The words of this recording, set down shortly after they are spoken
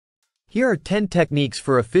Here are 10 techniques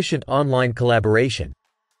for efficient online collaboration.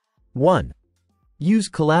 1. Use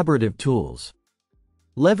collaborative tools.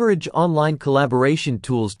 Leverage online collaboration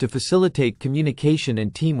tools to facilitate communication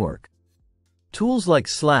and teamwork. Tools like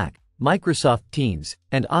Slack, Microsoft Teams,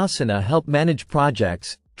 and Asana help manage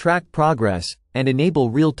projects, track progress, and enable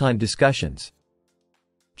real-time discussions.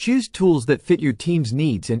 Choose tools that fit your team's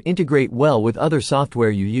needs and integrate well with other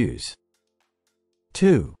software you use.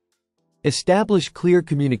 2. Establish clear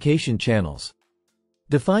communication channels.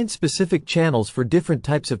 Define specific channels for different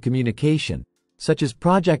types of communication, such as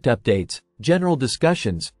project updates, general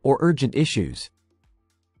discussions, or urgent issues.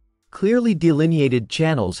 Clearly delineated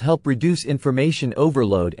channels help reduce information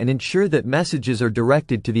overload and ensure that messages are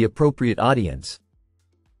directed to the appropriate audience.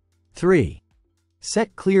 3.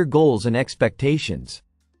 Set clear goals and expectations.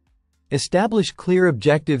 Establish clear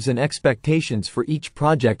objectives and expectations for each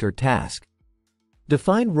project or task.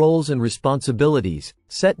 Define roles and responsibilities,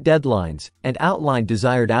 set deadlines, and outline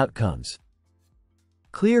desired outcomes.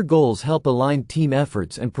 Clear goals help align team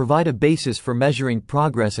efforts and provide a basis for measuring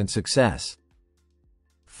progress and success.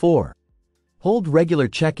 4. Hold regular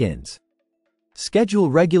check-ins. Schedule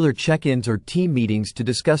regular check-ins or team meetings to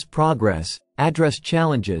discuss progress, address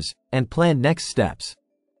challenges, and plan next steps.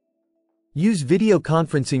 Use video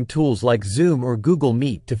conferencing tools like Zoom or Google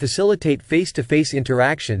Meet to facilitate face-to-face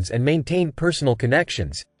interactions and maintain personal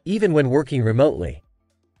connections, even when working remotely.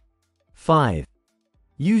 5.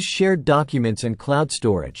 Use shared documents and cloud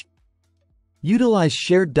storage. Utilize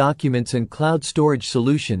shared documents and cloud storage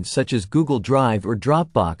solutions such as Google Drive or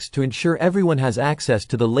Dropbox to ensure everyone has access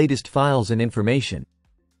to the latest files and information.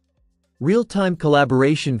 Real-time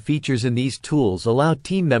collaboration features in these tools allow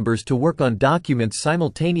team members to work on documents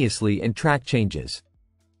simultaneously and track changes.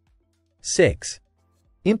 6.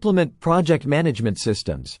 Implement project management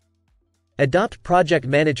systems. Adopt project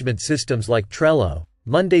management systems like Trello,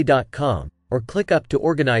 Monday.com, or ClickUp to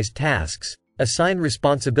organize tasks, assign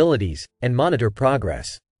responsibilities, and monitor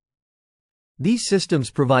progress. These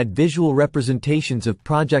systems provide visual representations of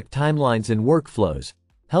project timelines and workflows,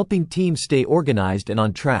 helping teams stay organized and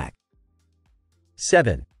on track.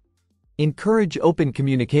 7. Encourage open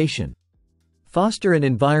communication. Foster an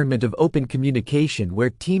environment of open communication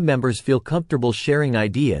where team members feel comfortable sharing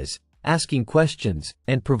ideas, asking questions,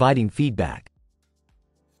 and providing feedback.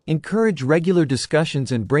 Encourage regular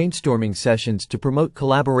discussions and brainstorming sessions to promote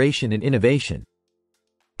collaboration and innovation.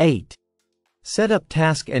 8. Set up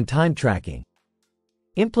task and time tracking.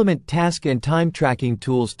 Implement task and time tracking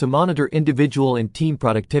tools to monitor individual and team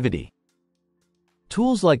productivity.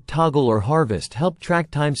 Tools like Toggle or Harvest help track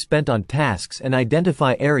time spent on tasks and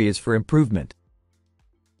identify areas for improvement.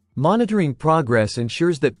 Monitoring progress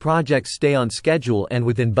ensures that projects stay on schedule and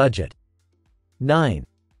within budget. 9.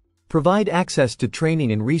 Provide access to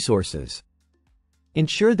training and resources.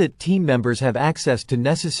 Ensure that team members have access to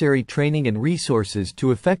necessary training and resources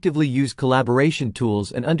to effectively use collaboration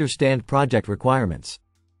tools and understand project requirements.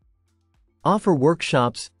 Offer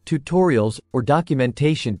workshops, tutorials, or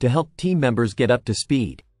documentation to help team members get up to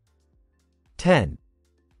speed. 10.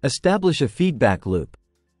 Establish a feedback loop.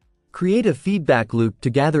 Create a feedback loop to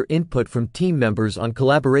gather input from team members on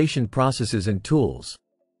collaboration processes and tools.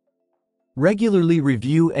 Regularly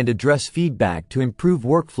review and address feedback to improve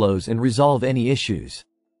workflows and resolve any issues.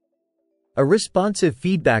 A responsive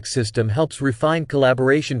feedback system helps refine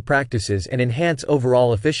collaboration practices and enhance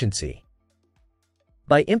overall efficiency.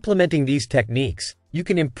 By implementing these techniques, you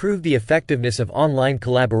can improve the effectiveness of online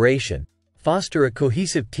collaboration, foster a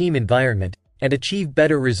cohesive team environment, and achieve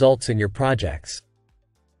better results in your projects.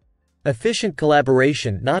 Efficient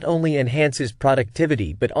collaboration not only enhances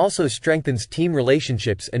productivity but also strengthens team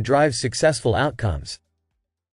relationships and drives successful outcomes.